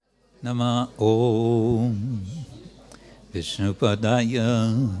Nama Om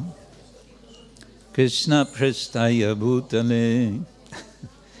Vishnupadaya Krishna Prestaya Bhutale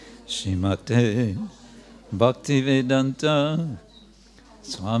Srimate Bhaktivedanta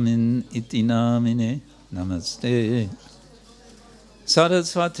Swamin iti namine Namaste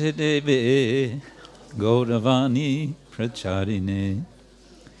Saraswati Devi Gauravani Pracharine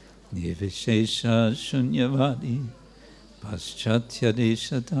Nirvishesha Shunyavadi Paschatya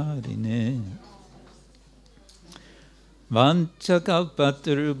Deshatarine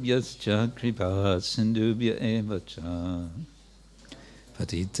Vanchakalpatarubhyascha Kripa Sindhubhya Evacha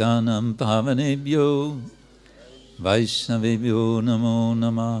Patitanam Pavanebhyo Vaishnavebhyo Namo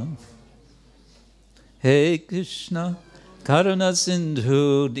Namah. Hey Krishna Karuna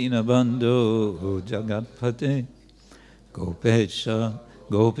Sindhu Dinabandho Jagatpate Gopesha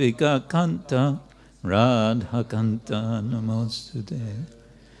Gopika Kanta Radha Kanta Namostute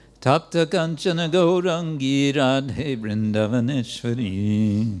Tapta Kanchana Gaurangi Radhe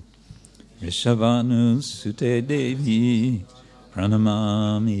Vrindavaneshwari Rishabhanu Sute Devi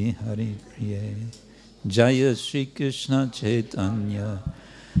Pranamami Hari Priye Jaya Shri Krishna Chaitanya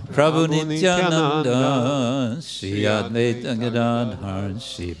Prabhu Nityananda Shri Advaita Gadadhar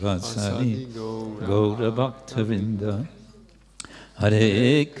Shivasari Gaura Bhaktavinda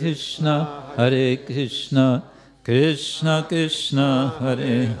Hare Krishna Krishna Krishna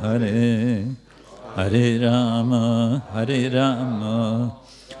Hare Hare Hare Rama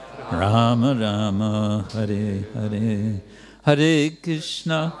Rama Rama Hare Hare Hare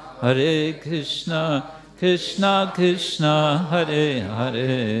Krishna Krishna Krishna Hare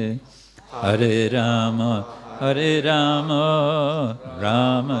Hare Hare Rama Rama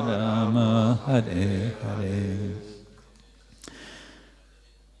Rama Hare Hare.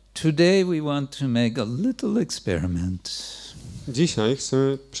 Today we want to make a little experiment. Dzisiaj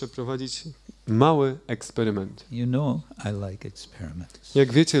chcemy przeprowadzić mały eksperyment. You know I like experiments.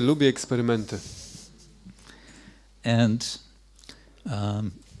 Jak wiecie, lubię eksperymenty. And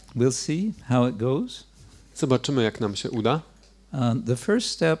we'll see how it goes. Zobaczymy, jak nam się uda. The first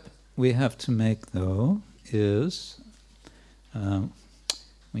step we have to make, though, is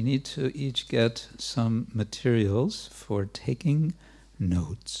we need to each get some materials for taking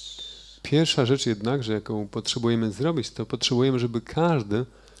notes. Pierwsza rzecz jednakże, jaką potrzebujemy zrobić, to potrzebujemy, żeby każdy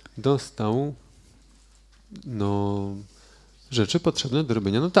dostał rzeczy potrzebne do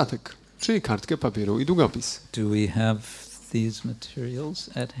robienia notatek, czyli kartkę papieru i długopis. Do we have these materials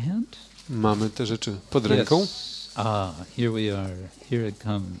at hand? Mamy te rzeczy pod ręką. Yes. Here we are. Here it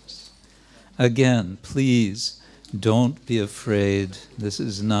comes. Again, please don't be afraid. This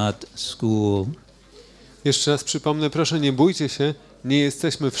is not school. Jeszcze raz przypomnę, proszę nie bójcie się, nie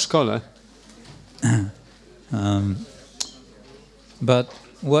jesteśmy w szkole. But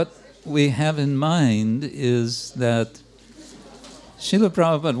what we have in mind is that Srila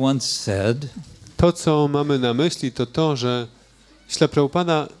Prabhupada once said, to, co mamy na myśli, to to, że Śrila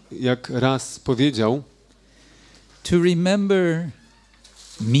Prabhupada jak raz powiedział, to remember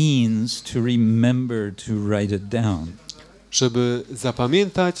means to remember to write it down. Żeby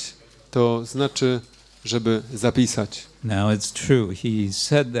zapamiętać, to znaczy, żeby zapisać. Now it's true. He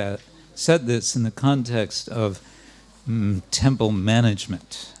said this in the context of temple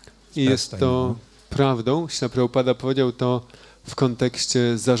management. I jest to prawdą. Śrila Prabhupada powiedział to w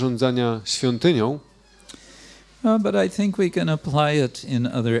kontekście zarządzania świątynią. But I think we can apply it in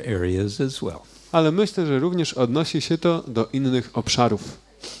other areas as well. Ale myślę, że również odnosi się to do innych obszarów.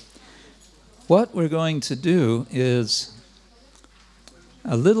 What we're going to do is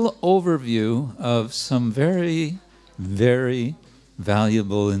a little overview of some very, very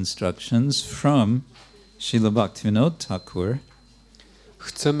valuable instructions from Srila Bhaktivinoda Thakur.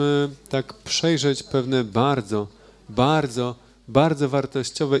 Chcemy tak przejrzeć pewne bardzo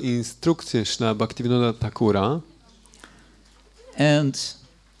wartościowe instrukcje Śrila Bhaktivinoda Thakura. And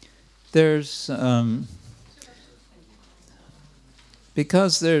there's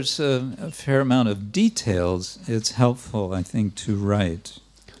because there's a fair amount of details, it's helpful, I think, to write,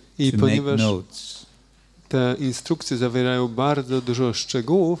 I to make ponieważ notes. te instrukcje zawierają bardzo dużo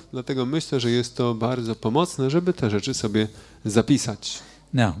szczegółów, dlatego myślę, że jest to bardzo pomocne, żeby te rzeczy sobie zapisać.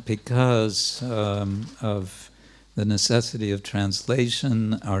 Now, because of the necessity of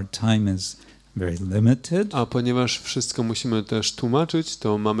translation, our time is very limited. A ponieważ wszystko musimy też tłumaczyć,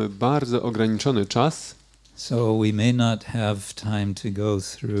 to mamy bardzo ograniczony czas. So we may not have time to go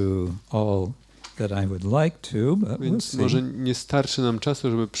through all that I would like to, but we'll Więc see. może nie starczy nam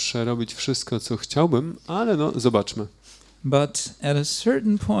czasu, żeby przerobić wszystko, co chciałbym, ale zobaczmy. But at a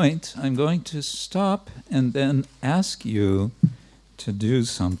certain point, I'm going to stop and then ask you to do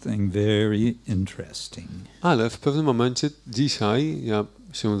something very interesting. Ale w pewnym momencie dzisiaj ja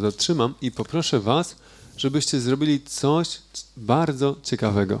się zatrzymam i poproszę was, żebyście zrobili coś bardzo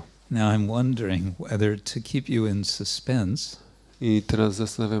ciekawego. Now I'm wondering whether to keep you in suspense I teraz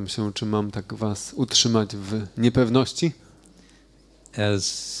zastanawiam się, czy mam tak was utrzymać w niepewności. as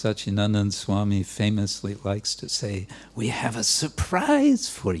Satchidananda Swami famously likes to say, we have a surprise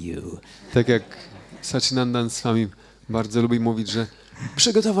for you. Tak jak Satchidananda z wami bardzo lubi mówić, że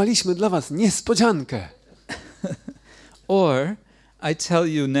przygotowaliśmy dla was niespodziankę. Or I tell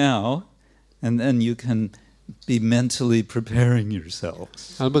you now, and then you can be mentally preparing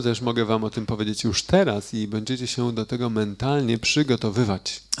yourselves. Albo też mogę wam o tym powiedzieć już teraz i będziecie się do tego mentalnie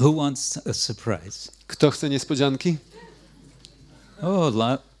przygotowywać. Who wants a surprise? Kto chce niespodzianki?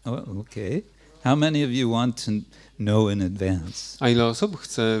 Okay. How many of you want to know in advance? A ile osób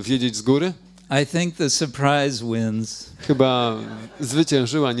chce wiedzieć z góry? I think the surprise wins. Chyba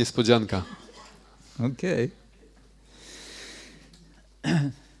zwyciężyła niespodzianka. Okay.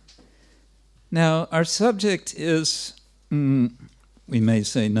 Now, our subject is, we may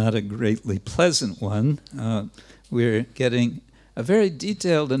say, not a greatly pleasant one. We're getting a very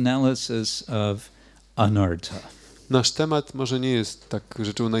detailed analysis of anartha. Nasz temat może nie jest tak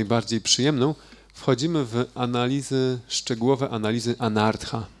rzeczą najbardziej przyjemną. Wchodzimy w szczegółowe analizy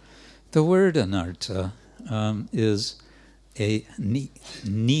anartha. The word anartha is a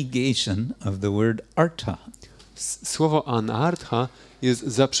negation of the word artha. Słowo anartha jest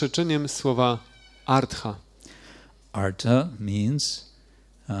zaprzeczeniem słowa artha. Artha means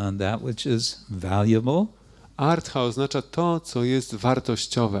that which is valuable. Artha oznacza to, co jest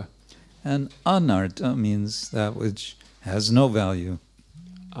wartościowe. And anartha means that which has no value.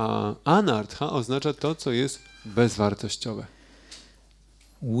 A anartha oznacza to, co jest bezwartościowe.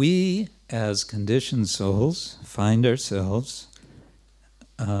 We, as conditioned souls, find ourselves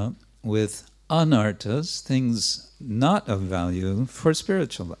with anarthas, things not of value for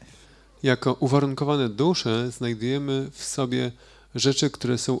spiritual life. Jako uwarunkowane dusze znajdujemy w sobie rzeczy,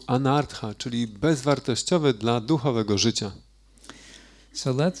 które są anartha, czyli bezwartościowe dla duchowego życia.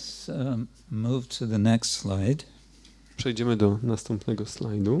 So let's move to the next slide. Przejdziemy do następnego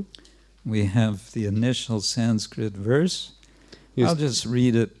slajdu. We have the initial Sanskrit verse. Jest I'll just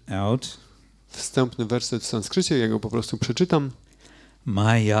read it out. wstępny werset w sanskrycie, ja go po prostu przeczytam.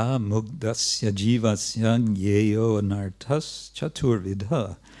 Maya mugdasya jivasya yeyo anarthas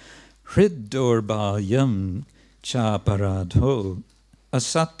chaturvidha hriddorbayam cha paradho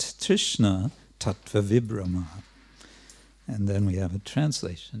asat trishna tattva vibrama. And then we have a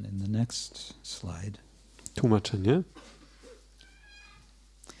translation in the next slide. Tłumaczenie.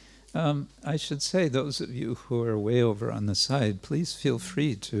 I should say, those of you who are way over on the side, please feel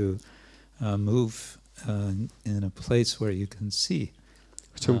free to move in a place where you can see.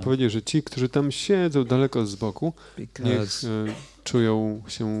 Chciałbym powiedzieć, że ci, którzy tam siedzą daleko z boku, niech czują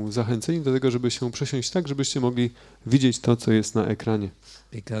się zachęceni do tego, żeby się przesiąść tak, żebyście mogli widzieć to, co jest na ekranie.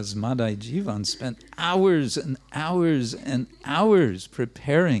 Because Madai Jivan spent hours and hours and hours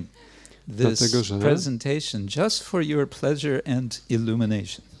preparing this presentation just for your pleasure and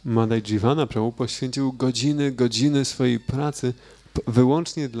illumination. Madai Jivana Prabhu poświęcił godziny swojej pracy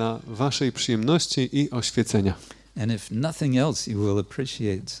wyłącznie dla waszej przyjemności i oświecenia. And if nothing else, you will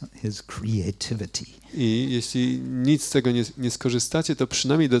appreciate his creativity. I jeśli nic z tego nie skorzystacie, to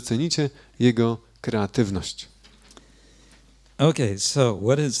przynajmniej docenicie jego kreatywność. Okay, so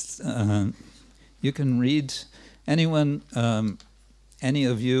what is, you can read,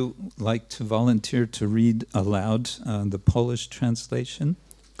 any of you like to volunteer to read aloud the Polish translation?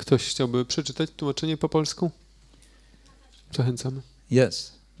 Ktoś chciałby przeczytać tłumaczenie po polsku? Zachęcamy.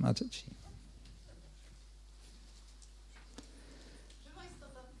 Yes, Mataji.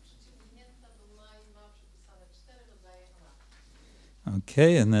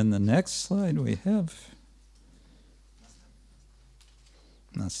 Okay, and then the next slide we have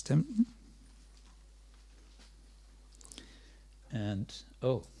następny. And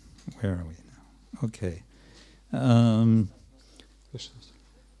where are we now? Okay.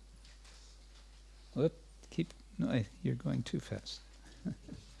 You're going too fast.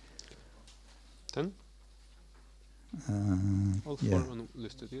 Ten? All four yeah.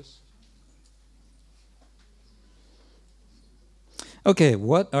 listed, yes. Okay,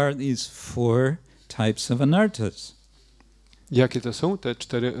 what are these four types of anarthas? Jakie to są te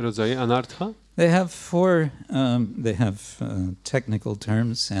 4 rodzaje anartha? They have four, technical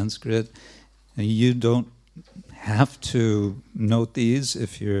terms, Sanskrit. You don't have to note these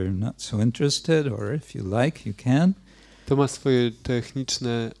if you're not so interested, or if you like, you can. To ma swoje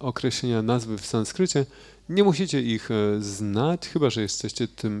techniczne określenia, nazwy w sanskrycie. Nie musicie ich znać, chyba że jesteście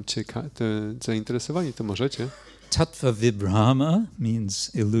tym zainteresowani, to możecie. Tattva Vibrama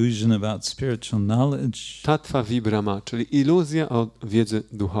means illusion about spiritual knowledge. Tattva Vibrama, czyli iluzja o wiedzy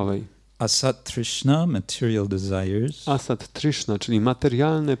duchowej. Asat Trishna, material desires. Asat Trishna, czyli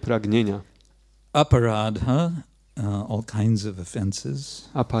materialne pragnienia. Aparadha, all kinds of offenses.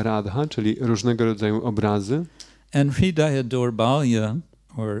 Aparadha, czyli różnego rodzaju obrazy. And Hridaya Dorbalya,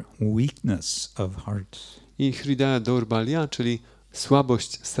 or weakness of heart. I Hridaya Dorbalya, czyli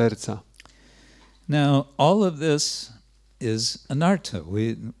słabość serca. Now, all of this is anartha.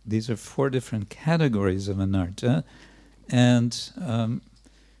 These are 4 different categories of anartha. And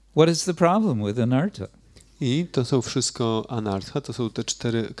what is the problem with anartha? I to są wszystko anartha, to są te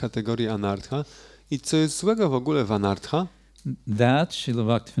 4 kategorie anartha. I co jest złego w ogóle w anartha? That, Srila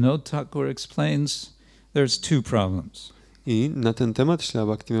Bhaktivinoda Thakur explains, there's 2 problems. I na ten temat Śrila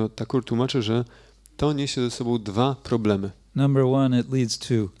Bhaktivinoda Thakur tłumaczy, że to niesie ze sobą 2 problemy. Number 1, it leads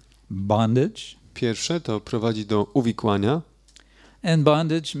to bondage. Pierwsze to prowadzi do uwikłania. And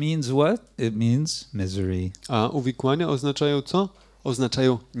bondage means what? It means misery. A uwikłania oznaczają co?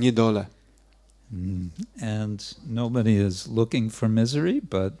 Oznaczają niedolę. And nobody is looking for misery,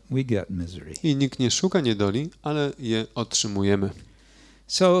 but we get misery. I nikt nie szuka niedoli, ale je otrzymujemy.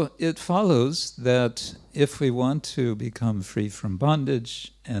 So it follows that if we want to become free from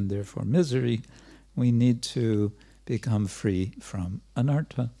bondage and therefore misery, we need to become free from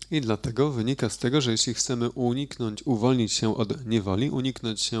anartha. I dlatego wynika z tego, że jeśli chcemy uwolnić się od niewoli,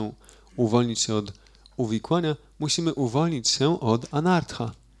 uwolnić się od uwikłania, musimy uwolnić się od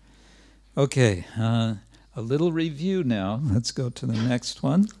anartha. Okay, a little review now. Let's go to the next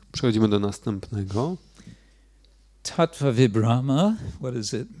one. Przechodzimy do następnego. Tattva Vibrama, what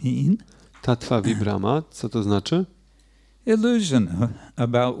does it mean? Tattva Vibrama, co to znaczy? Illusion.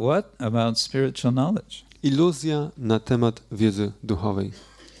 About what? About spiritual knowledge. Iluzja na temat wiedzy duchowej.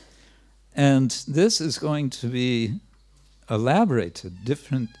 And this is going to be elaborated,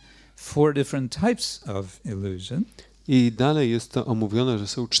 4 different types of illusion. I dalej jest to omówione, że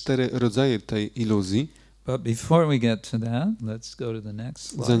są 4 rodzaje tej iluzji. But before we get to that, let's go to the next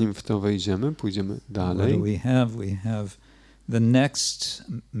slide. Zanim w to wejdziemy, pójdziemy dalej. What do we have? We have the next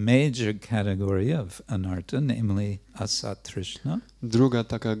major category of anartha, namely asatrishna. Druga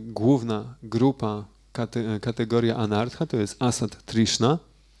taka główna grupa, kategoria anartha, to jest asat trishna.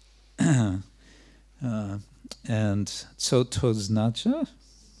 And co to znaczy?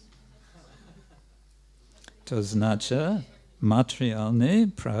 To znaczy materialne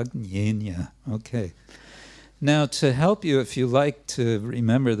pragnienia. Okay. Now, to help you, if you like to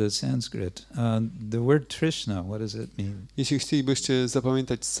remember the Sanskrit, the word Trishna, what does it mean? Jeśli chcielibyście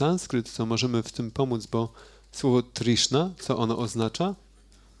zapamiętać sanskryt, to możemy w tym pomóc, bo słowo Trishna, co ono oznacza?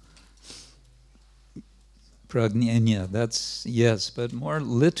 Pragnienia, that's yes, but more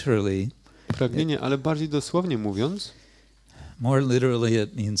literally. Pragnienie, ale bardziej dosłownie mówiąc. More literally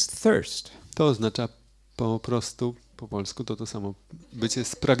it means thirst. To oznacza po prostu, po polsku to samo, bycie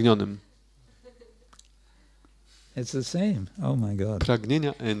spragnionym. It's the same. Oh my God.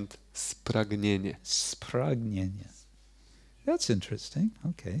 Pragnienia and spragnienie. Spragnienie. That's interesting.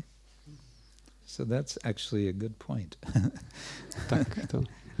 Okay. So that's actually a good point. Tak, to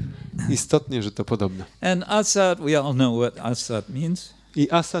istotnie, że to podobne. And asat, we all know what asat means.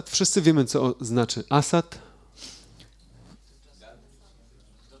 I asat, wszyscy wiemy, co znaczy asat.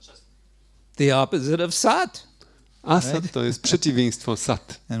 The opposite of sat. Asat to jest przeciwieństwo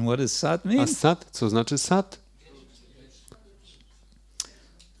sat. And what does sat mean? A sat, co znaczy sat?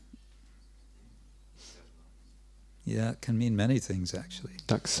 Yeah, it can mean many things actually.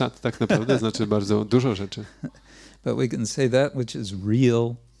 Tak, sat tak naprawdę znaczy bardzo dużo rzeczy. But we can say that which is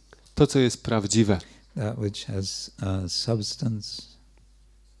real. To, co jest prawdziwe. That which has substance.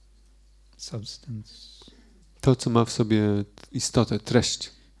 To, co ma w sobie istotę,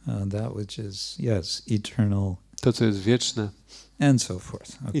 treść. That which is, yes, eternal. To, co jest wieczne. And so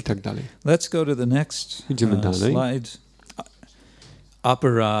forth. Okay. I tak dalej. Let's go to the next slide.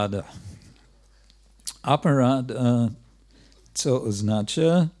 Aparada. Aparada, co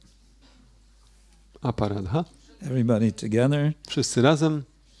oznacza? Aparadha. Everybody together. Wszyscy razem.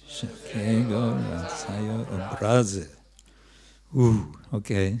 Shakiego Ratsayo obrazy.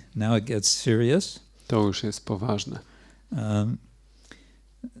 Okay, now it gets serious. To już jest poważne.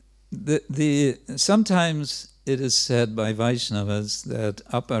 Sometimes it is said by Vaishnavas that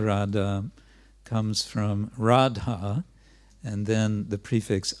aparada comes from Radha and then the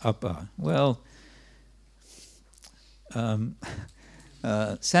prefix apa. Well,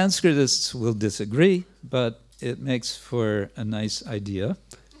 Sanskritists will disagree, but it makes for a nice idea.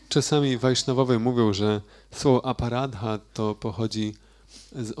 Czasami Wajsznawowie mówią, że słowo aparadha to pochodzi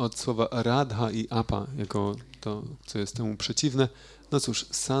od słowa radha i apa, jako to, co jest temu przeciwne. No cóż,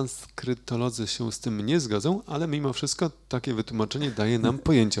 sanskrytolodzy się z tym nie zgodzą, ale mimo wszystko takie wytłumaczenie daje nam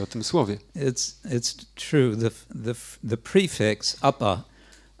pojęcie o tym słowie. It's true. The prefix apa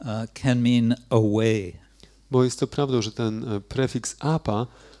can mean away. Bo jest to prawdą, że ten prefiks apa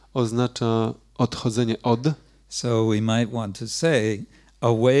oznacza odchodzenie od. So we might want to say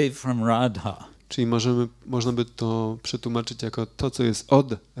away from Radha. Czyli można by to przetłumaczyć jako to, co jest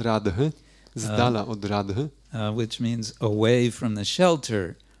od Radhy, z dala od Radhy. Which means away from the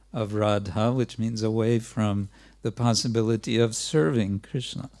shelter of Radha, which means away from the possibility of serving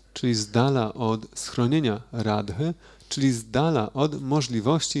Krishna. Czyli z dala od schronienia Radhy, czyli z dala od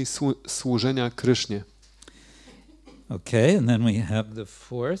możliwości służenia Krysznie. Okay, and then we have the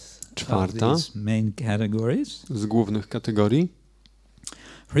fourth of these main categories. Z głównych kategorii.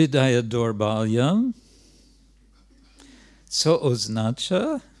 Hridaya Dorbalya. Co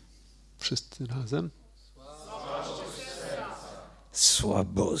oznacza? Wszyscy razem.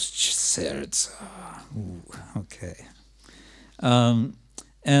 Słabość serca. Okay.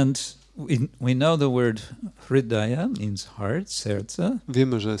 And we know the word hridaya means heart, serca.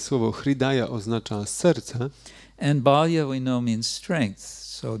 Wiemy, że słowo hridaya oznacza serce. And balya we know means strength.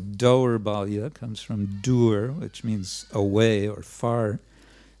 So Dorbalya comes from dur, which means away or far,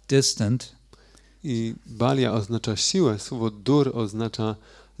 distant. I balia oznacza siłę. Słowo dur oznacza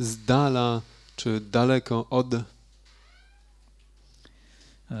z dala czy daleko od.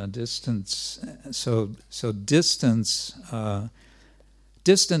 Distance. So distance,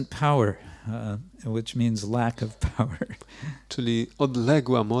 distant power, which means lack of power. Czyli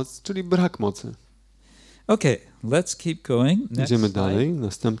odległa moc, czyli brak mocy. Okay, let's keep going. Idziemy dalej.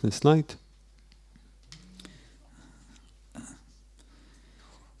 Następny slajd.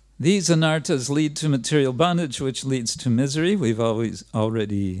 These anarthas lead to material bondage, which leads to misery. We've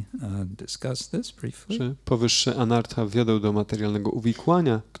already discussed this briefly. Powyższe anartha wiodą do materialnego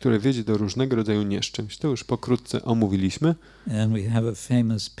uwikłania, które wiedzie do różnego rodzaju nieszczęść. To już pokrótce omówiliśmy. And we have a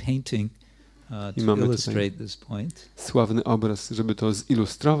famous painting to illustrate this point. Sławny obraz, żeby to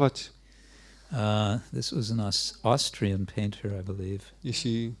zilustrować. This was an Austrian painter, I believe.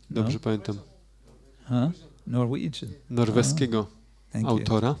 Jeśli dobrze pamiętam. Norwegian. Norweskiego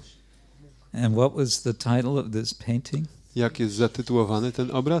autora. And what was the title of this painting? Jak jest zatytułowany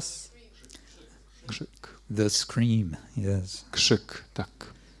ten obraz? Krzyk. The Scream, yes. Krzyk,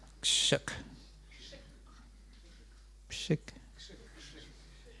 tak. Krzyk. Krzyk.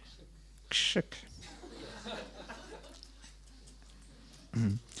 Krzyk.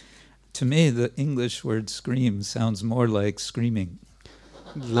 To me, the English word scream sounds more like screaming.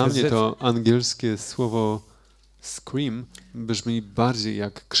 Dla mnie to angielskie słowo scream brzmi bardziej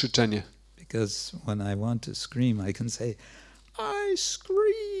jak krzyczenie. Because when I want to scream, I can say, I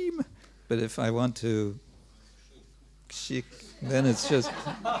scream. But if I want to krzyk, then it's just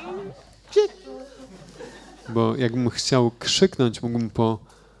krzyk. Bo jakbym chciał krzyknąć, mógłbym po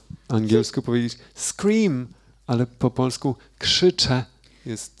angielsku powiedzieć scream, ale po polsku krzyczę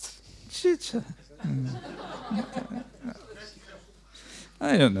jest... Krzyczę.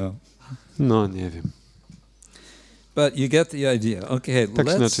 I don't know. No, nie wiem. But you get the idea. Okay, tak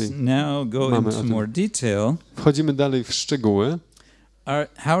let's now go into more detail. Wchodzimy dalej w szczegóły.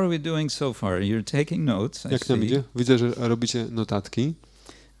 How are we doing so far? You're taking notes, Jak nam idzie? Widzę, że robicie notatki.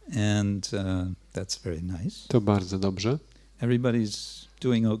 And that's very nice. To bardzo dobrze. Everybody's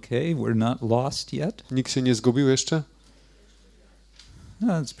doing okay. We're not lost yet. Nikt się nie zgubił jeszcze?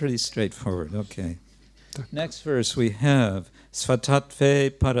 No, it's pretty straightforward. Okay. Tak. Next verse we have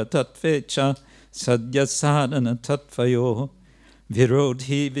Svatatve paratatve cha sadhyasadana tattvayo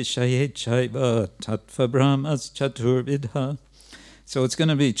virodhi vishaye chaiva tattva brahmas chaturvidha. So it's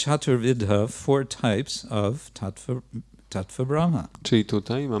going to be chaturvidha, 4 types of tattva brahma. Czyli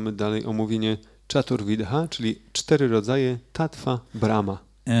tutaj mamy dalej omówienie chaturvidha, czyli 4 rodzaje tattva brahma.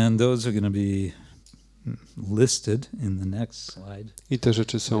 And those are going to be listed in the next slide. I te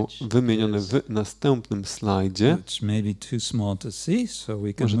rzeczy są wymienione w następnym slajdzie. Which may be too small to see, so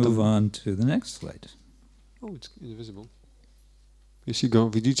we can move on to the next slide. Oh, it's invisible. Jeśli go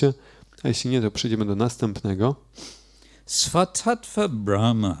widzicie, a jeśli nie, to przejdziemy do następnego. Svatattva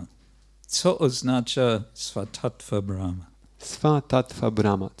Brahma. Co oznacza Svatattva Brahma? Svatattva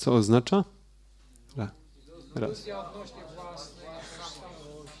Brahma. Co oznacza? Raz.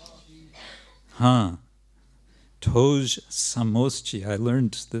 Toj samoschi. I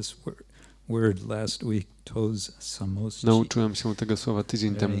learned this word last week. Toj samoschi. Nauczyłem się tego słowa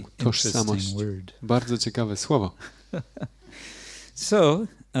tydzień temu. Tożsamość. Bardzo ciekawe słowo. So,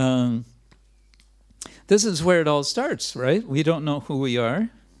 This is where it all starts, right? We don't know who we are.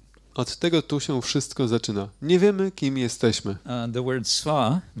 Od tego tu się wszystko zaczyna. Nie wiemy, kim jesteśmy. The word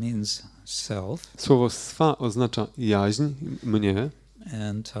sva means self, Słowo swa oznacza jaźń, mnie,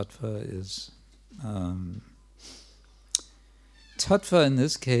 and tattva in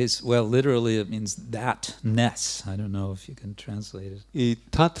this case, well, literally it means thatness. I don't know if you can translate it. i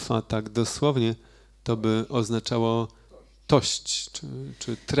tattva tak dosłownie to by oznaczało tość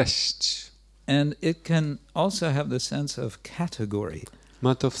czy treść. And it can also have the sense of category.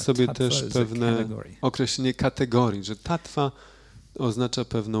 Ma to w sobie Tattva też is a pewne category. określenie kategorii, że tattva oznacza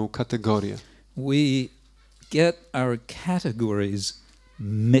pewną kategorię. We get our categories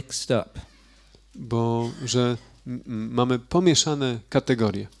mixed up. Bo że mamy pomieszane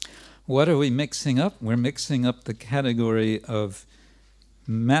kategorie. What are we mixing up? We're mixing up the category of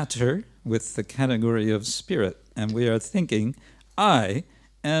matter with the category of spirit. And we are thinking, I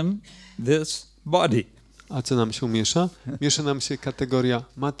am this body. A co nam się miesza? Miesza nam się kategoria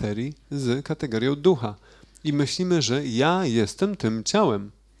materii z kategorią ducha. I myślimy, że ja jestem tym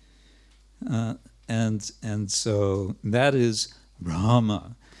ciałem. And so that is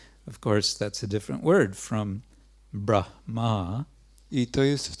Brahma. Of course, that's a different word from Brahma. I to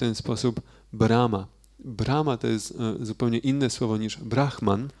jest w ten sposób Brahma. Brahma to jest zupełnie inne słowo niż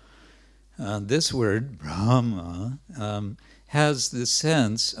Brahman. This word, Brahma, has the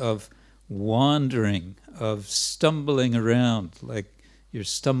sense of wandering, of stumbling around, like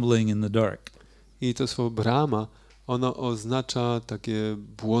you're stumbling in the dark. I to słowo Brahma, ono oznacza takie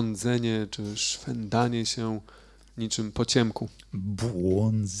błądzenie czy szwendanie się niczym po ciemku.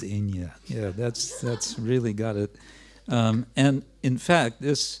 Błądzenie. Yeah, that's really got it. And in fact,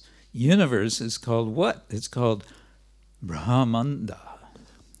 this universe is called what? It's called Brahmanda.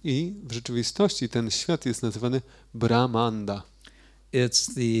 I w rzeczywistości ten świat jest nazywany Brahmanda.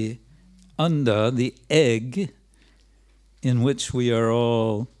 It's the anda, the egg, in which we are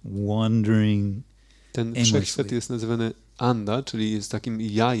all wandering. Ten wszechświat jest nazywany Anda, czyli jest takim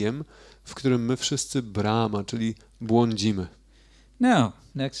jajem, w którym my wszyscy Brahma, czyli błądzimy. Now,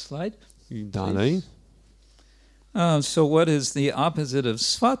 next slide. I dalej. So what is the opposite of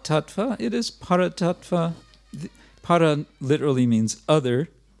svatattva? It is paratattva. Para literally means other.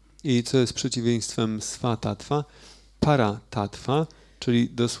 I co jest przeciwieństwem swatattva? Paratattva, czyli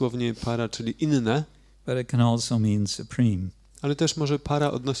dosłownie para, czyli inne, But it can also mean supreme. ale też może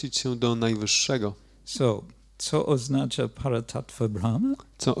para odnosić się do najwyższego. So, co oznacza paratattva Brahma?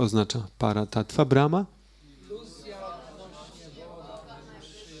 Co oznacza paratattva Brahma?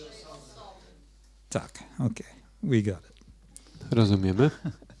 Tak, okay, we got it. Rozumiemy.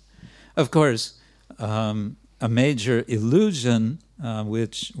 Of course, a major illusion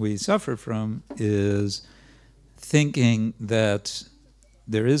which we suffer from is thinking that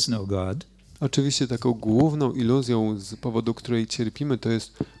there is no God. Oczywiście taką główną iluzją, z powodu której cierpimy, to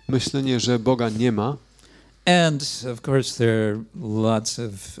jest myślenie, że Boga nie ma. And of course there are lots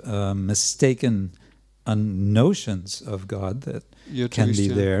of mistaken notions of God that I can be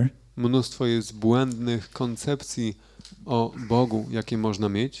oczywiście there. mnóstwo jest błędnych koncepcji o Bogu, jakie można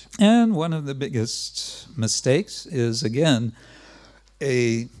mieć. And one of the biggest mistakes is again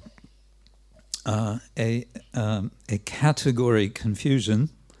a category confusion.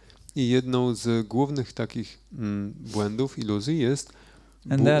 I jedną z głównych takich błędów, iluzji jest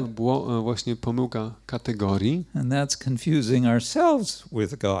właśnie pomyłka kategorii. And that's confusing ourselves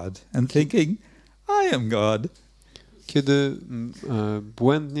with God and thinking, I am God. Kiedy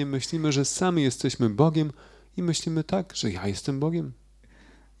błędnie myślimy, że sami jesteśmy Bogiem i myślimy tak, że ja jestem Bogiem.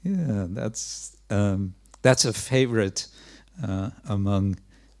 Yeah, that's a favorite among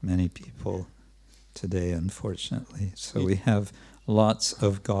many people today, unfortunately. So we have lots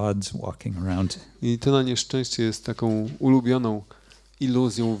of gods walking around. I to na nieszczęście jest taką ulubioną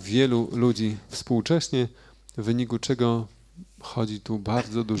iluzją wielu ludzi współcześnie, w wyniku czego chodzi tu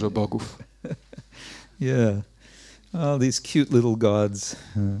bardzo dużo bogów. Yeah. All these cute little gods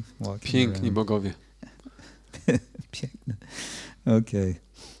walking Piękni around. bogowie. Piękne. Okay.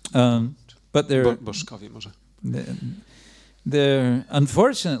 But Bożkowie może. They're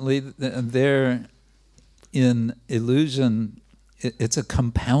unfortunately they're in illusion. It's a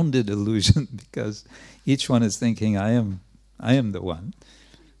compounded illusion because each one is thinking I am the one.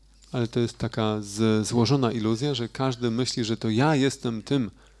 Ale to jest taka złożona iluzja, że każdy myśli, że to ja jestem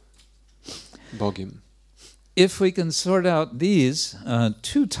tym Bogiem. If we can sort out these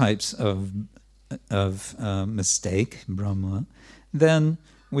two types of mistake, Brahma, then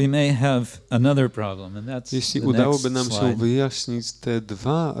we may have another problem, and that's Jeśli the udałoby next nam się slide. wyjaśnić te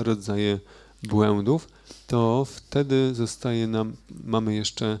dwa rodzaje błędów, to wtedy mamy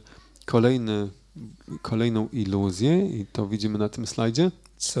jeszcze kolejną iluzję i to widzimy na tym slajdzie.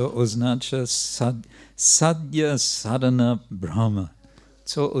 Co oznacza sadhya sadhana brahma?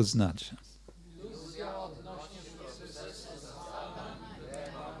 Co oznacza?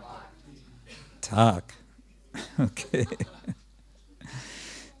 Tak. Okay.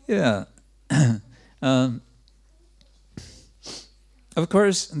 Yeah. Of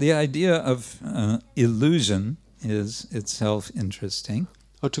course, the idea of illusion is itself interesting.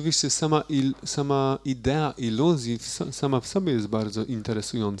 Oczywiście sama idea iluzji sama w sobie jest bardzo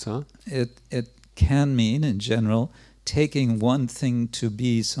interesująca. It can mean, in general, taking one thing to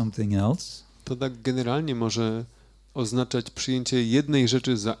be something else. To tak generalnie może oznaczać przyjęcie jednej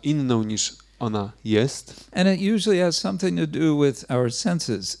rzeczy za inną niż ona jest. And it usually has something to do with our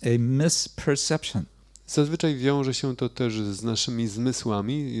senses, a misperception. Zazwyczaj wiąże się to też z naszymi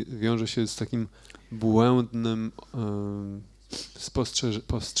zmysłami, wiąże się z takim błędnym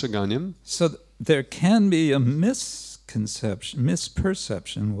postrzeganiem. So there can be a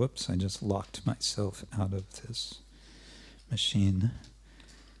misperception. Whoops, I just locked myself out of this machine.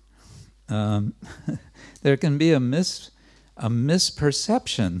 There can be a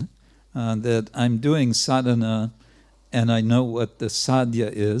misperception that I'm doing sadhana and I know what the sadhya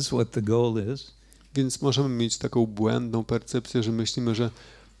is, what the goal is. Więc możemy mieć taką błędną percepcję, że myślimy, że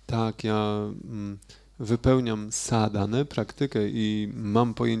tak, ja wypełniam sadhanę, praktykę i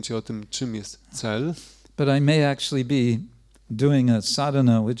mam pojęcie o tym, czym jest cel. But I may actually be doing a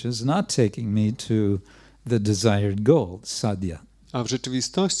sadhana which is not taking me to the desired goal, sadhya. A w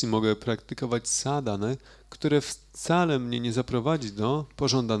rzeczywistości mogę praktykować sadhanę, które wcale mnie nie zaprowadzi do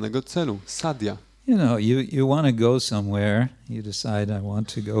pożądanego celu, sadhya. You know, you want to go somewhere, you decide I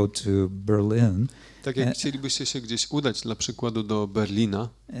want to go to Berlin. Tak jak chcielibyście się gdzieś udać, dla przykładu do Berlina.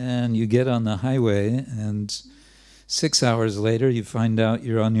 And you get on the highway and 6 hours later you find out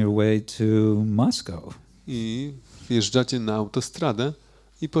you're on your way to Moscow. I wjeżdżacie na autostradę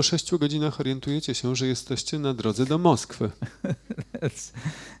i po 6 godzinach orientujecie się, że jesteście na drodze do Moskwy. That's,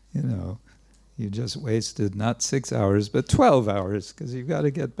 you know, you just wasted not 6 hours but 12 hours because you've got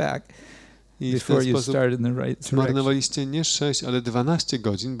to get back. I w ten sposób zmarnowaliście nie 6, ale 12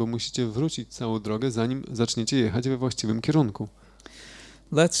 godzin, bo musicie wrócić całą drogę, zanim zaczniecie jechać we właściwym kierunku.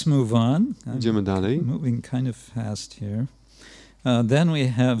 Let's move on. Idziemy dalej. Moving kind of fast here. Then we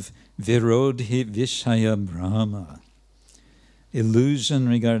have Virodhi Vishaya Brahma. Illusion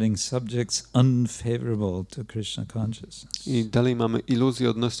regarding subjects unfavorable to Krishna consciousness. I dalej mamy iluzję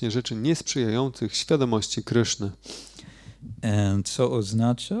odnośnie rzeczy niesprzyjających świadomości Kryszny. And co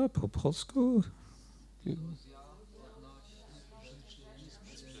oznacza po polsku?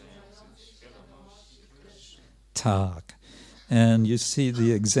 Tak. And you see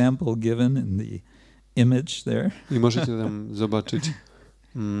the example given in the image there. I możecie tam zobaczyć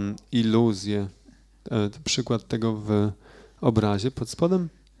iluzję, przykład tego w obrazie pod spodem.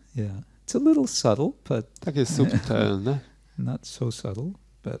 Yeah, it's a little subtle, but takie subtelne. Not so subtle,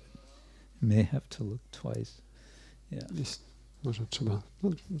 but may have to look twice. Yeah. Może trzeba.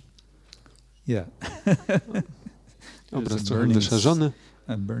 Yeah. Obraz trochę wyszarzony.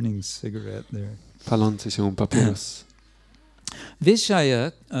 A burning cigarette there. Palący się papieros.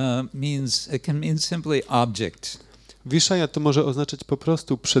 Vishaya means, it can mean simply object. Vishaya to może oznaczać po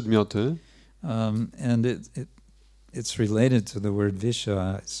prostu przedmioty. And it's related to the word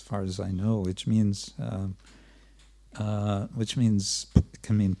visha, as far as I know, which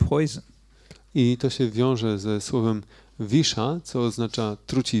can mean poison. I to się wiąże ze słowem visha, co oznacza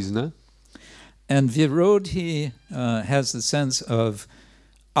truciznę. And virodhi has the sense of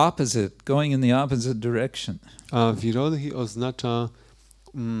opposite, going in the opposite direction. A virodhi oznacza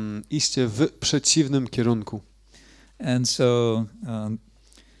iście w przeciwnym kierunku. And so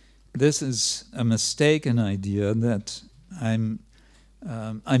this is a mistaken idea that I'm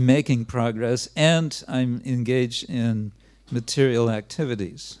making progress and I'm engaged in material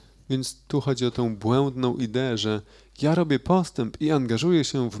activities. Więc tu chodzi o tę błędną ideę, że ja robię postęp i angażuję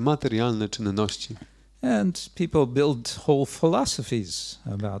się w materialne czynności. And people build whole philosophies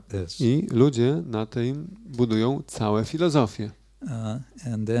about this. I ludzie na tym budują całe filozofie.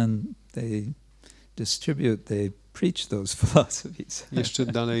 And then they preach those philosophies. Jeszcze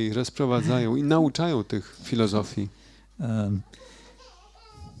dalej rozprowadzają i nauczają tych filozofii.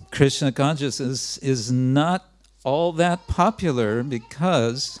 Krishna consciousness is not all that popular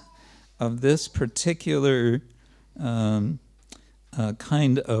because of this particular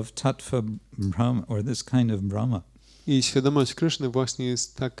kind of tattva Brahma, or this kind of Brahma. I świadomość Kryszny właśnie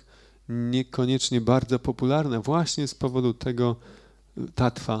jest tak niekoniecznie bardzo popularna właśnie z powodu tego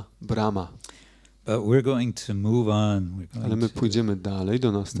tattva Brahma. But we're going to move on. We're Ale going my to, pójdziemy dalej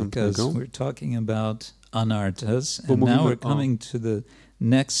do because następnego, we're talking about anarthas, Bo and now mówimy we're coming to the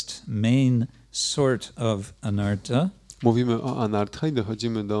next main sort of anartha. mówimy o anartha i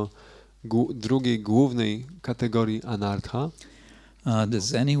dochodzimy do drugiej głównej kategorii anartha.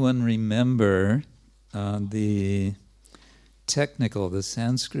 Does anyone remember the technical, the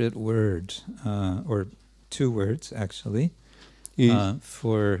Sanskrit word, or two words actually, I,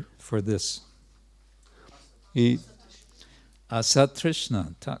 for this? i,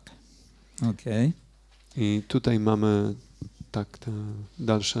 Asatrishna, tak. Okay. I tutaj mamy tak te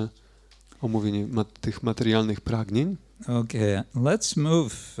dalsze omówienie tych materialnych pragnień. Okay,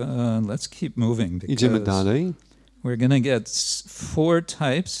 let's keep moving, Idziemy because dalej. we're going to get 4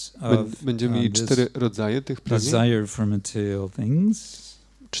 types of Będziemy mieli this 4 rodzaje tych pragnień. desire for material things.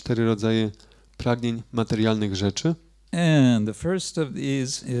 4 rodzaje pragnień materialnych rzeczy. And the first of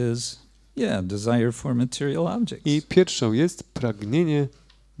these is, desire for material objects. I pierwszą jest pragnienie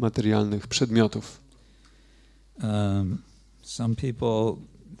materialnych przedmiotów. Some people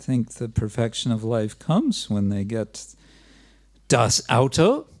think the perfection of life comes when they get das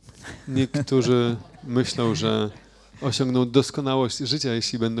Auto. Niektórzy myślą, że osiągną doskonałość życia,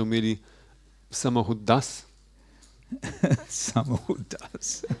 jeśli będą mieli samochód DAS. Samochód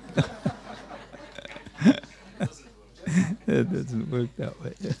das. It doesn't work that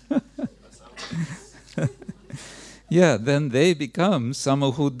way. Then they become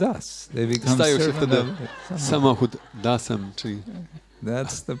samochód das. They become Stają się servant wtedy of samochód DAS-em, czyli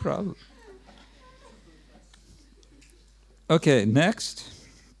That's the problem. Okay, next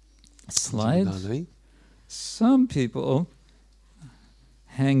slide. dalej. Some people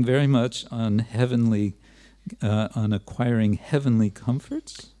hang very much on heavenly, on acquiring heavenly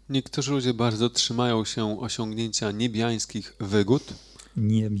comforts. Niektórzy ludzie bardzo trzymają się osiągnięcia niebiańskich wygód.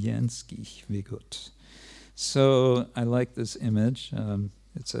 Niebianskich wygód. So I like this image.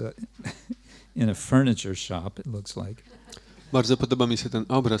 It's in a furniture shop, it looks like. Bardzo podoba mi się ten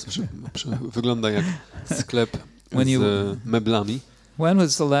obraz. Wygląda jak sklep z meblami. When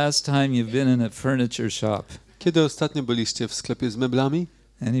was the last time you've been in a furniture shop? Kiedy ostatnio byliście w sklepie z meblami?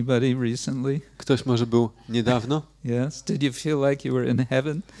 Anybody recently? Ktoś może był niedawno? Yes. Did you feel like you were in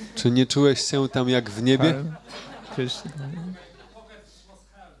heaven? Czy nie czułeś się tam jak w niebie? Krishna.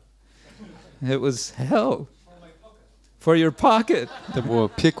 It was hell for your pocket. To było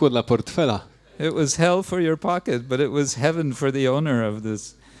piekło dla portfela. It was hell for your pocket, but it was heaven for the owner of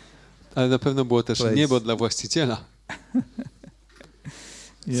this. Ale na pewno było też place. niebo dla właściciela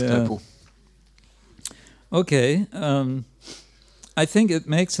sklepu. Okay. I think it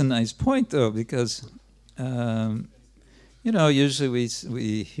makes a nice point, though, because usually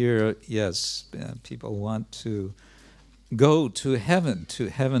we hear, yes, people want to go to heaven, to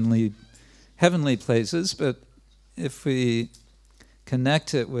heavenly places, but if we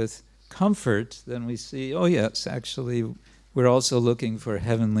connect it with comfort, then we see, oh yes, actually we're also looking for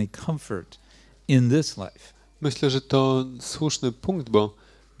heavenly comfort in this life. Myślę, że to słuszny punkt, bo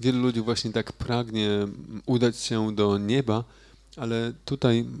wielu ludzi właśnie tak pragnie udać się do nieba, ale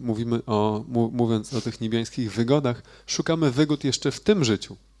tutaj mówiąc o tych niebiańskich wygodach, szukamy wygód jeszcze w tym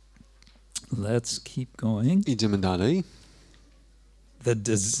życiu. Let's keep going. Idziemy dalej. The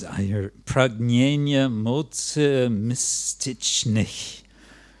desire, pragnienia mocy mystycznych.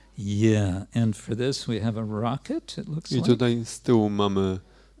 Yeah, and for this we have a rocket, it looks I like, tutaj z tyłu mamy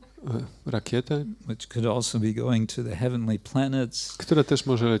rakietę, which could also be going to the heavenly planets. która też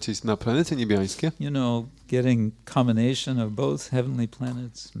może lecieć na planety niebiańskie. Getting combination of both heavenly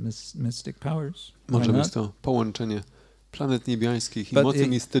planets, mystic powers. Może być to połączenie planet niebiańskich i But mocy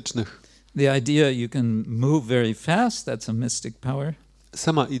mistycznych. The idea you can move very fast, that's a mystic power.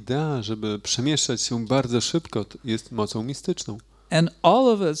 Sama idea, żeby przemieszczać się bardzo szybko, jest mocą mistyczną. And all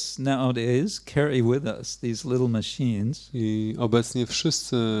of us nowadays carry with us these little machines. I obecnie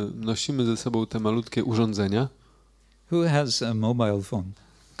wszyscy nosimy ze sobą te malutkie urządzenia. Who has a mobile phone?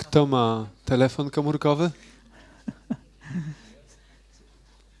 Kto ma telefon komórkowy?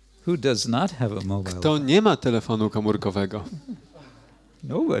 Who does not have a mobile Kto phone? nie ma telefonu komórkowego?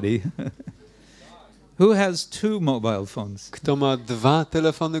 Nobody. Who has 2 mobile phones? Kto ma 2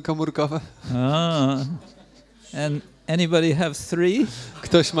 telefony komórkowe? And anybody have 3?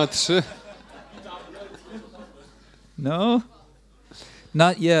 Ktoś ma 3? No?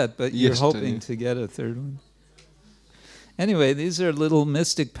 Not yet, but you're Jeszcze nie. hoping to get a third one. Anyway, these are little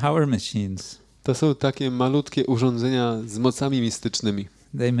mystic power machines. To są takie malutkie urządzenia z mocami mistycznymi.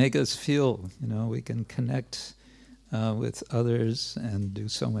 They make us feel, we can connect with others and do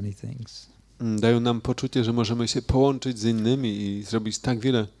so many things. Dają nam poczucie, że możemy się połączyć z innymi i zrobić tak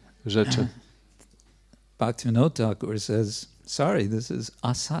wiele rzeczy. Bhaktivinoda Thakur says, sorry, this is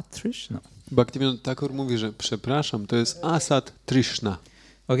Asat Trishna. Bhaktivinoda Thakur mówi, że przepraszam, to jest Asat Trishna.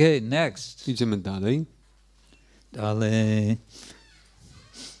 Okay, next. Idziemy dalej. Dalej.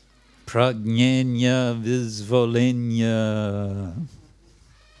 Pragnienia vyzvolenia.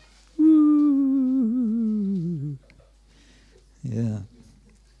 Yeah.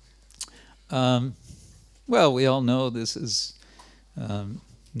 Well, we all know this is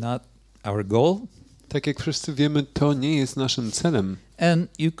not our goal. Tak jak wszyscy wiemy, to nie jest naszym celem. And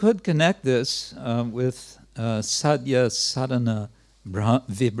you could connect this with sadhya sadhana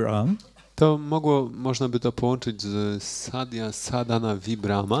vibram. To można by to połączyć z sadhya sadhana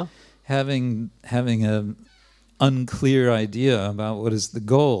vibrama, having an unclear idea about what is the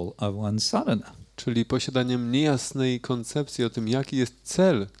goal of one sadhana. czyli posiadaniem niejasnej koncepcji o tym, jaki jest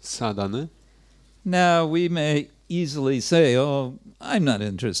cel sadhany. Now we may easily say, oh, I'm not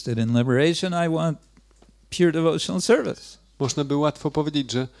interested in liberation, I want pure devotional service. Można by łatwo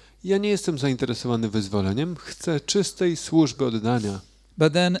powiedzieć, że ja nie jestem zainteresowany wyzwoleniem, chcę czystej służby oddania.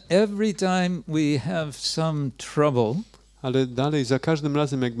 But then every time we have some trouble, Ale dalej, za każdym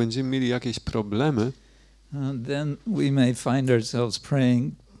razem, jak będziemy mieli jakieś problemy, then we may find ourselves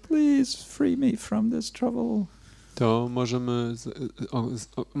praying, please free me from this trouble. to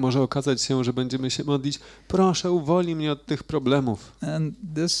może okazać się, że będziemy się modlić, proszę uwolnij mnie od tych problemów. And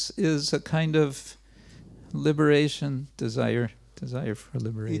this is a kind of liberation, desire for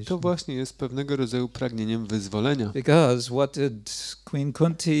liberation. I to właśnie jest pewnego rodzaju pragnieniem wyzwolenia. Because what did Queen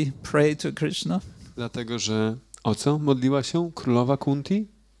Kunti pray to Krishna? Dlatego, że o co modliła się królowa Kunti?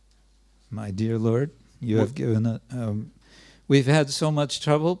 My dear Lord, you have given we've had so much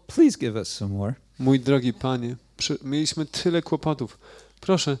trouble, please give us some more. Mój drogi Panie, mieliśmy tyle kłopotów.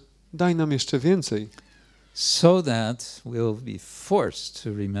 Proszę, daj nam jeszcze więcej. So that we'll be forced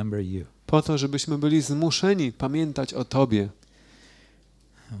to remember you. Po to, żebyśmy byli zmuszeni pamiętać o Tobie.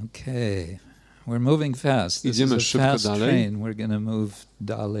 Okay, we're moving fast. This Idziemy is a szybko fast dalej. train. We're going to move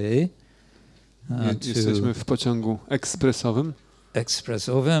dalej Jesteśmy to w pociągu ekspresowym.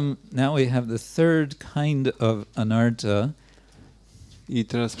 expressovem. Now we have the third kind of anartha. I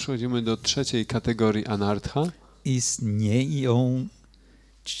teraz przechodzimy do trzeciej kategorii anartha. Istnieją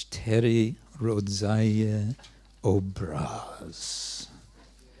cztery rodzaje obraz.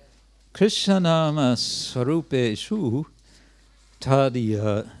 Krishnama sarupeshu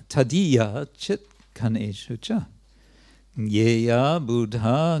tadiya chit kaneshu cha. Yeya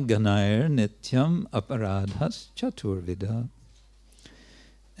buddha ganair nityam aparadhas chaturvida.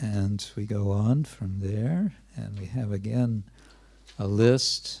 And we go on from there, and we have again a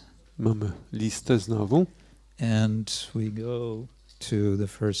list. Mamy listę znowu. And we go to the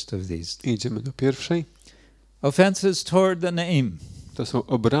first of these. Idziemy do pierwszej. Offenses toward the name. To są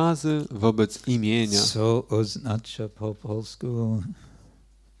obrazy wobec imienia. Co oznacza po polsku?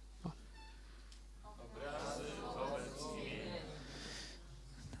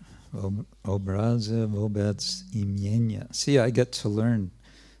 Obrazy wobec imienia. See, I get to learn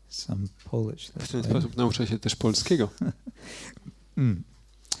some Polish. W ten sposób nauczę się też polskiego.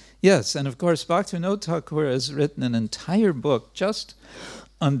 Yes, and of course Bhaktivinoda Thakur has written an entire book just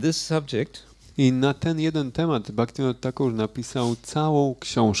on this subject. I na ten jeden temat Bhaktivinoda Thakur napisał całą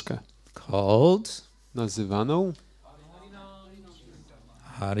książkę. Called Nazywaną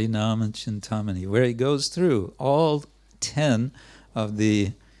Harinama Chintamani, where he goes through all 10 of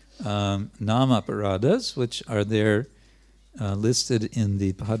the Namaparadas, which are there listed in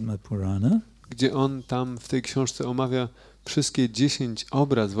the Padma Purana. Gdzie on tam w tej książce omawia wszystkie 10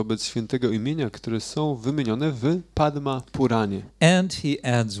 obraz wobec świętego imienia, które są wymienione w Padma Puranie. And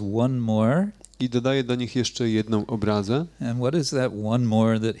he adds one more. I dodaje do nich jeszcze jedną obrazę. And what is that one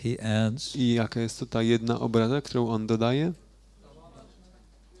more that he adds? I jaka jest to ta jedna obraza, którą on dodaje?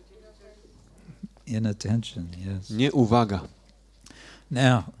 Inattention, yes. Nieuwaga.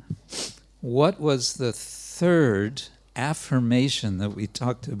 Now, what was the third affirmation that we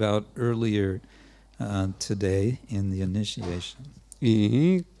talked about earlier today in the initiation?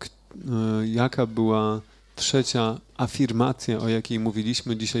 I jaka była trzecia afirmacja, o jakiej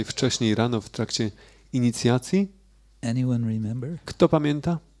mówiliśmy dzisiaj wcześniej rano w trakcie inicjacji? Anyone remember? Kto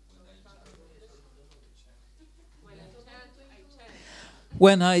pamięta?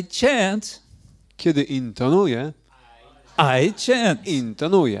 When I chant, Kiedy intonuję, I chant.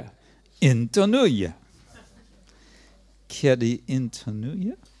 intonuję. Intonuję. Kiedy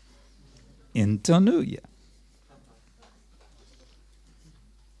intonuję? Intonuję.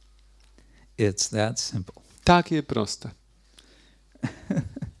 It's that simple. Takie proste.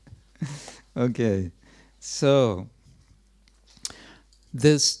 Okay, so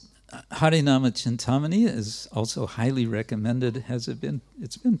this Harinama Chintamani is also highly recommended.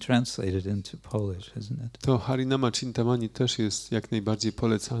 It's been translated into Polish, isn't it? To Harinama Chintamani też jest jak najbardziej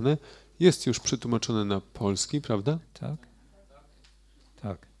polecane. Jest już przetłumaczone na polski, prawda?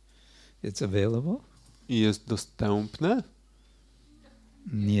 Tak. It's available? I jest dostępne.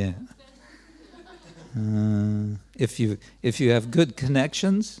 Nie. If you have good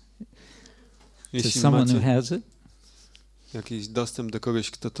connections to Jeśli someone who macie has it, jakiś dostęp do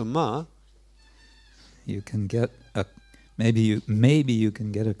kogoś, kto to ma, you can get maybe you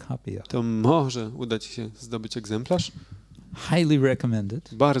can get a copy of it. to może uda ci się zdobyć egzemplarz. Highly recommended.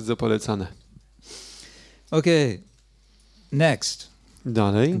 Bardzo polecane. Okay. Next.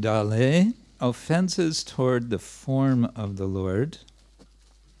 Dalej. Dalej. Offenses toward the form of the Lord.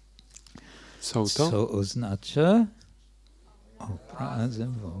 Są to Co oznacza obrazy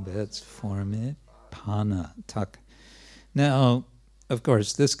wobec formy Pana. Tak. Now, of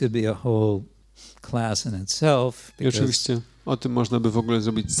course, this could be a whole class in itself I oczywiście o tym można by w ogóle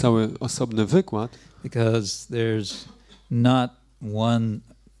zrobić cały osobny wykład, because there's not one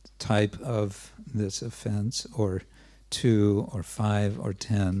type of this offense or 2 or 5 or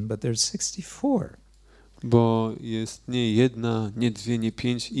 10, but there's 64. bo jest nie jedna, nie dwie, nie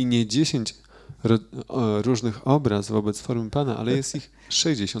 5 i nie 10 różnych obraz wobec formy Pana, ale jest ich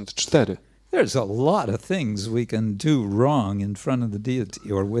 64. There's a lot of things we can do wrong in front of the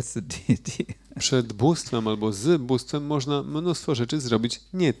deity or with the deity, Przed bóstwem albo z bóstwem można mnóstwo rzeczy zrobić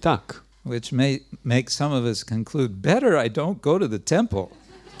nie tak, which may make some of us conclude, better I don't go to the temple.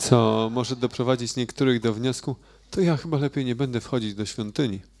 co może doprowadzić niektórych do wniosku, to ja chyba lepiej nie będę wchodzić do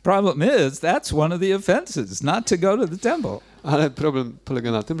świątyni. Problem is, that's one of the offenses, not to go to the temple. Ale problem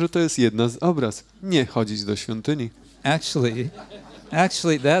polega na tym, że to jest jedna z obraz, nie chodzić do świątyni.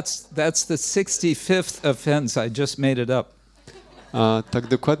 Actually, that's the 65th offense. I just made it up. A tak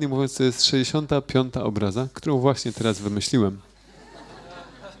dokładnie mówiąc, to jest 65. obraza, którą właśnie teraz wymyśliłem.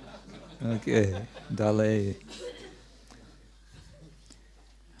 Okay, dalej.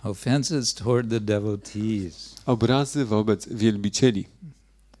 Offenses toward the devotees. Obrazy wobec wielbicieli.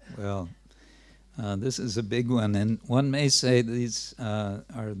 Well, this is a big one, and one may say these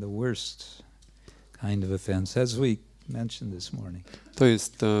are the worst kind of offense, as we mentioned this morning. To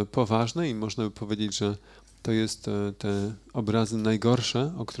jest poważne i można by powiedzieć, że to jest te obrazy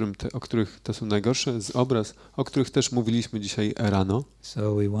najgorsze, o których to są najgorsze z obraz, o których też mówiliśmy dzisiaj rano.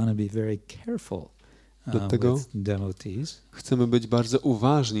 So we want to be very careful Dlatego with devotees, chcemy być bardzo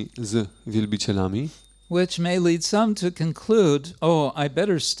uważni z wielbicielami, which may lead some to conclude, oh, I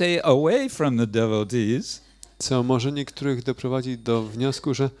better stay away from the devotees, co może niektórych doprowadzić do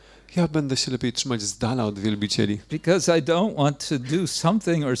wniosku, że ja będę się lepiej trzymać z dala od wielbicieli, because I don't want to do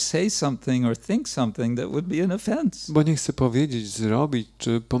something or say something or think something that would be an offense. bo nie chcę powiedzieć, zrobić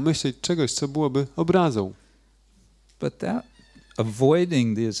czy pomyśleć czegoś, co byłoby obrazą. But that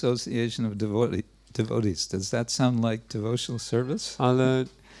avoiding the association of devotees, does that sound like devotional service? Ale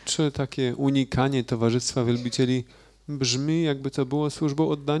czy takie unikanie towarzystwa wielbicieli brzmi, jakby to było służbą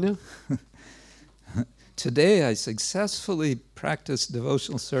oddania? Today I successfully practiced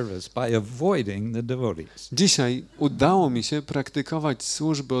devotional service by avoiding the devotees. Dzisiaj udało mi się praktykować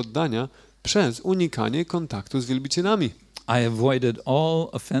służbę oddania przez unikanie kontaktu z wielbicielami. I avoided all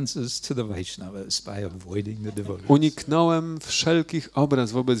offenses to the Vaishnavas by avoiding the devotees. Uniknąłem wszelkich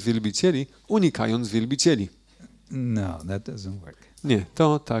obraz wobec wielbicieli, unikając wielbicieli. No, that doesn't work. Nie,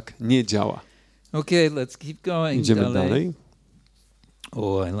 to tak nie działa. Okay, let's keep going. Idziemy dalej.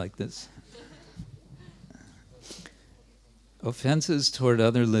 Oh, I like this. Offenses toward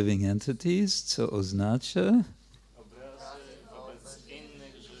other living entities, co oznacza?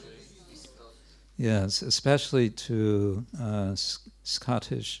 Yes, especially to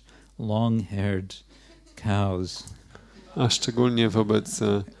Scottish long-haired cows. A szczególnie wobec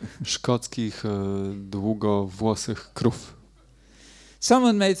szkockich, długowłosych krów.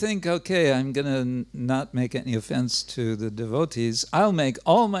 Someone may think, okay, I'm going to not make any offense to the devotees. I'll make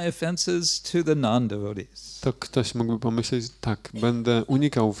all my offenses to the non-devotees. To ktoś mógłby pomyśleć, tak, będę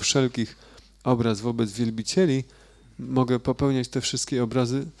unikał wszelkich obraz wobec wielbicieli, mogę popełniać te wszystkie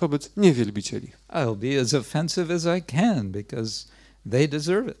obrazy wobec niewielbicieli. I'll be as offensive as I can because they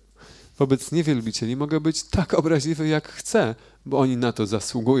deserve it. Wobec niewielbicieli mogę być tak obraźliwy jak chcę, bo oni na to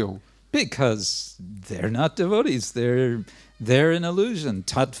zasługują. Because they're not devotees. They're an illusion.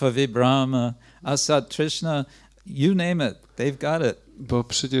 Tattva Vibrahma, Asat Trishna, you name it, they've got it. Bo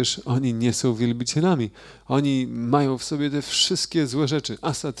przecież oni nie są wielbicielami. Oni mają w sobie te wszystkie złe rzeczy.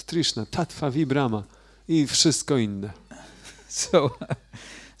 Asat Trishna, Tattva Vibrahma i wszystko inne.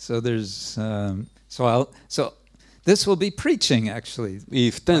 So there's This will be preaching, actually.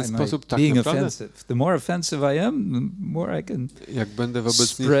 I w ten by my sposób tak being naprawdę, offensive. The more offensive I am, the more I can jak będę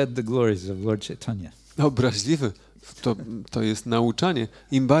wobec nich spread the glories of Lord Chaitanya. obraźliwy, to jest nauczanie.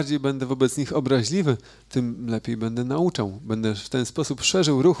 Im bardziej będę wobec nich obraźliwy, tym lepiej będę nauczał. Będę w ten sposób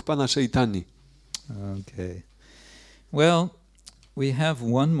szerzył ruch Pana Chaitani. Okay. Well, we have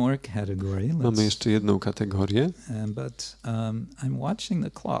one more category. Mamy jeszcze jedną kategorię. But I'm watching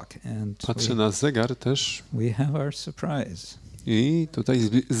the clock, and Patrzę na zegar też we have our surprise. i tutaj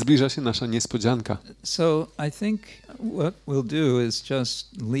zbliża się nasza niespodzianka. So I think what we'll do is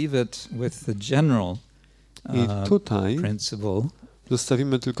just leave it with the general I tutaj principle,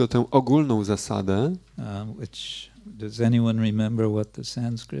 zostawimy tylko tę ogólną zasadę. which does anyone remember what the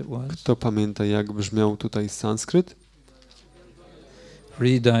Sanskrit was? Kto pamięta, jak brzmiał tutaj sanskryt?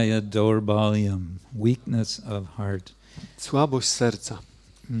 Hridaya Dorbalyam, weakness of heart. Słabość serca.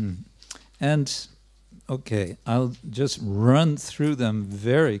 And okay, I'll just run through them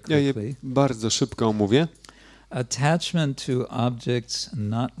very Ja je quickly. bardzo szybko omówię. Attachment to objects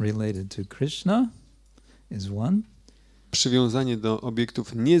not related to Krishna is one. Przywiązanie do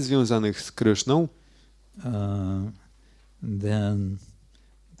obiektów niezwiązanych z Kryszną. Then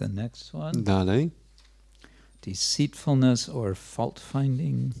the next one, Dalej. deceitfulness or fault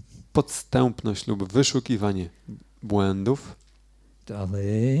finding. Podstępność lub wyszukiwanie błędów.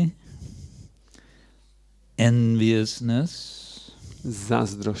 Dalej. Enviousness.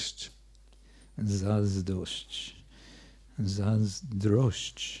 Zazdrość.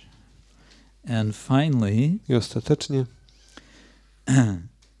 Zazdrość. And finally, I ostatecznie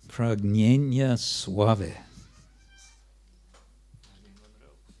pragnienia sławy.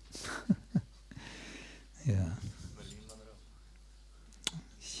 Yeah.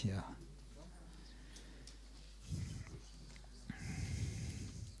 Yeah.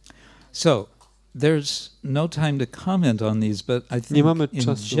 So, there's no time to comment on these, but I think mamy in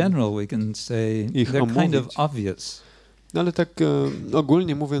czasu general we can say ich they're kind of omówić. obvious. No ale tak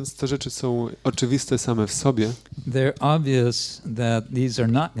ogólnie mówiąc, te rzeczy są oczywiste same w sobie. They're obvious that these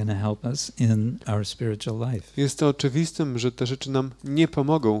are not going to help us in our spiritual life. Jest to oczywistym, że te rzeczy nam nie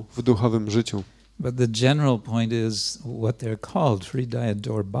pomogą w duchowym życiu. But the general point is what they're called, Hridaya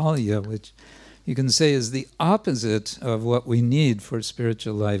Dorbalya, which you can say is the opposite of what we need for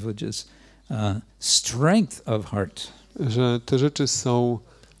spiritual life, which is strength of heart. Że te rzeczy są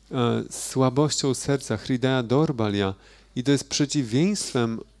słabością serca, Hridaya Dorbalya, i to jest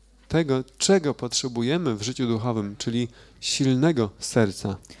przeciwieństwem tego, czego potrzebujemy w życiu duchowym, czyli silnego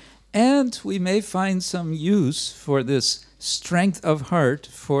serca. And we may find some use for this strength of heart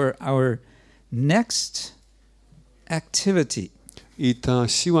for our next activity. I ta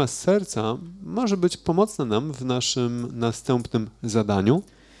siła serca może być pomocna nam w naszym następnym zadaniu.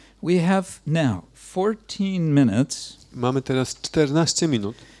 We have now 14 minutes Mamy teraz 14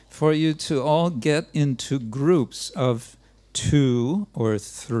 minut, for you to all get into groups of 2 or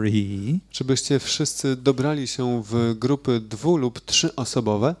 3 żebyście wszyscy dobrali się w grupy 2 lub 3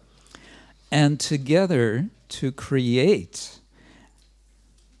 osobowe and together to create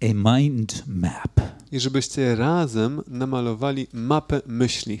a mind map i żebyście razem namalowali mapę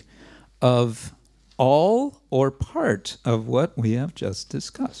myśli of all or part of what we have just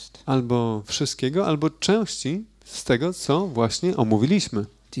discussed. albo wszystkiego, albo części z tego, co właśnie omówiliśmy.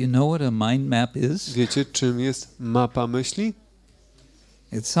 Do you know what a mind map is? Wiecie, czym jest mapa myśli?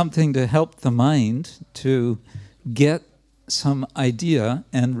 It's something to help the mind to get some idea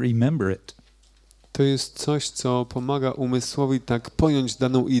and remember it. To jest coś, co pomaga umysłowi tak pojąć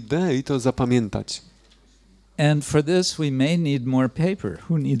daną ideę i to zapamiętać. And for this we may need more paper.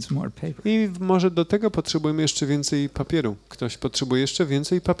 Who needs more paper? I może do tego potrzebujemy jeszcze więcej papieru. Ktoś potrzebuje jeszcze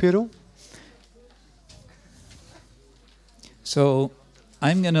więcej papieru? So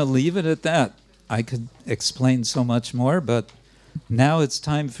I'm going to leave it at that. I could explain so much more, but now it's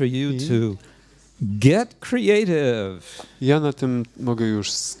time for you to get creative. Ja na tym mogę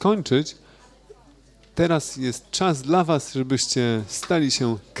już skończyć. Teraz jest czas dla was, żebyście stali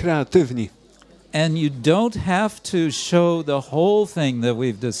się kreatywni. And you don't have to show the whole thing that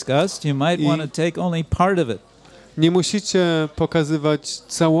we've discussed. You might want to take only part of it. Nie musicie pokazywać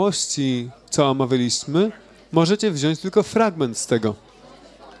całości, co omawialiśmy. Możecie wziąć tylko fragment z tego.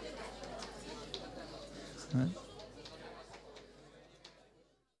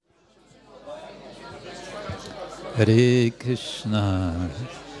 Hare Krishna,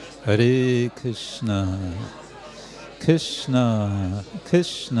 Hare Krishna, Krishna,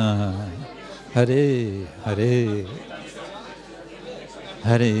 Krishna, Hare Hare,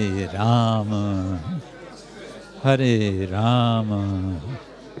 Hare Rama, Hare Rama,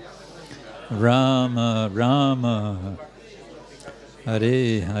 Rama Rama,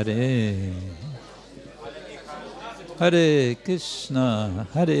 Hare Hare, Hare Krishna,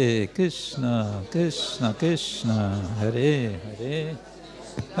 Krishna Krishna, Hare Hare,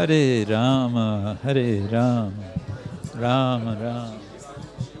 Hare Rama, Rama Rama.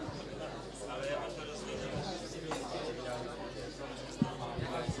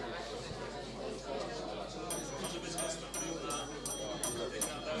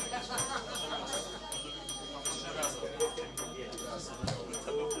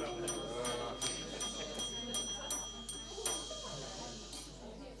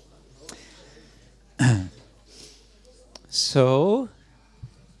 So,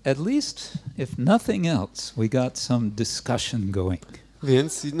 at least, if nothing else, we got some discussion going.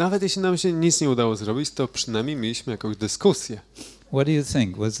 Więc nawet jeśli nam się nic nie udało zrobić, to przynajmniej mieliśmy jakąś dyskusję. What do you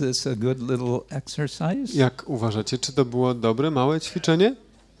think? Was this a good little exercise? Jak uważacie, czy to było dobre, małe ćwiczenie?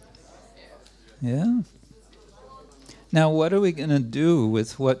 Yeah. Now, what are we going to do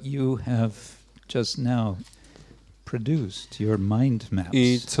with what you have just now produced, your mind maps?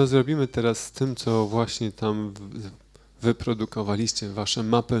 I co zrobimy teraz z tym, co właśnie tam wyprodukowaliście, wasze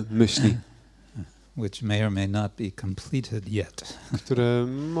mapy myśli, Which may or may not be completed yet. które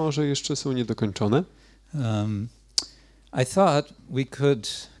może jeszcze są niedokończone? I thought we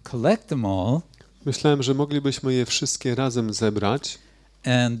could collect them all Myślałem, że moglibyśmy je wszystkie razem zebrać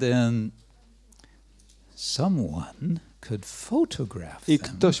and then someone could photograph i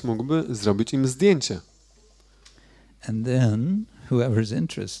them. ktoś mógłby zrobić im zdjęcie. And then whoever's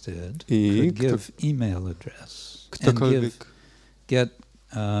interested I could give email address and Ktokolwiek, get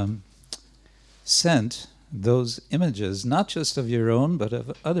sent those images, not just of your own, but of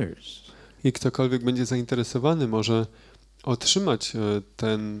others. i ktokolwiek będzie zainteresowany, może otrzymać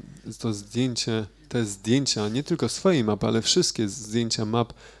te zdjęcia, nie tylko swojej mapy, ale wszystkie zdjęcia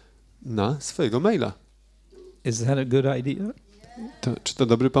map na swojego maila. Is that a good idea? Czy to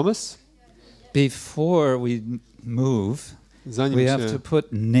dobry pomysł? Before we move, Zanim we have się to put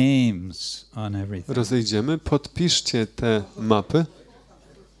names on everything. rozejdziemy, podpiszcie te mapy,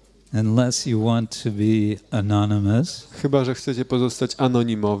 Unless you want to be anonymous. chyba że chcecie pozostać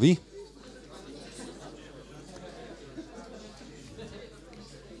anonimowi.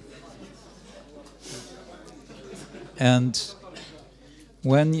 And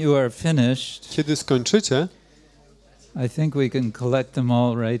when you are finished, Kiedy skończycie, I think we can collect them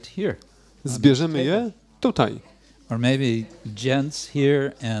all right here. zbierzemy je tutaj. Or maybe gents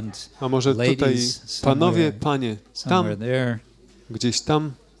here and A może tutaj ladies panowie, somewhere, panie, tam, somewhere there, gdzieś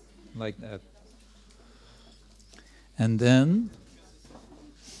tam. like that. And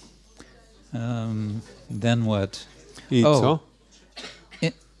then what? I Oh. co?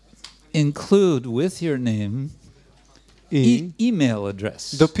 Include with your name I email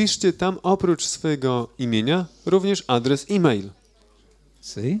address. dopiszcie tam oprócz swojego imienia również adres e-mail.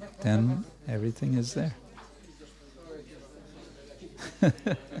 See? Then everything is there.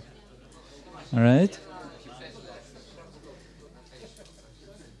 All right?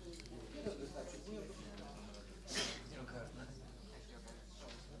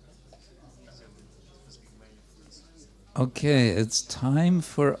 Okay, it's time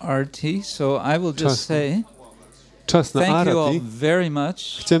for RT, so I will just Czas. say Czas na thank you all Arati. very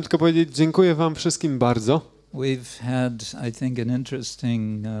much. Chciałem tylko powiedzieć dziękuję wam wszystkim bardzo. We've had, I think, an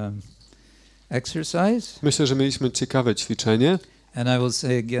interesting exercise. Myślę, że mieliśmy ciekawe ćwiczenie. And I will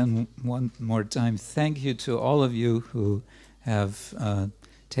say again one more time, thank you to all of you who have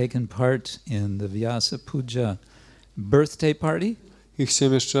taken part in the Vyasa Puja birthday party. I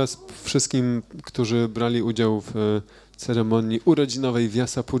chciałem jeszcze raz wszystkim, którzy brali udział w ceremonii urodzinowej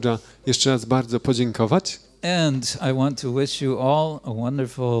Vyasa Puja, jeszcze raz bardzo podziękować. And I want to wish you all a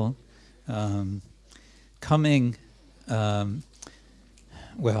wonderful coming,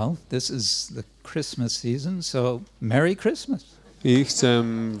 well, this is the Christmas season, so Merry Christmas. I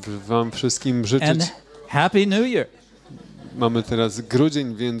chciałem wam wszystkim życzyć, And Happy New Year. mamy teraz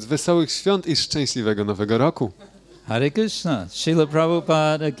grudzień, więc wesołych świąt i szczęśliwego nowego roku. Hare Krishna, Srila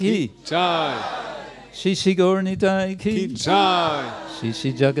Prabhupada ki, Jai, Shri Gaur Nitai ki, jai,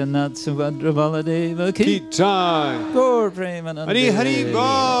 Shri Jagannath Subhadra Baladeva ki, jai. Gaur Premanande. Hari Hari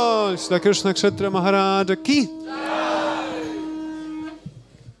Bol, Shri Krishna Kshetra Maharaja ki.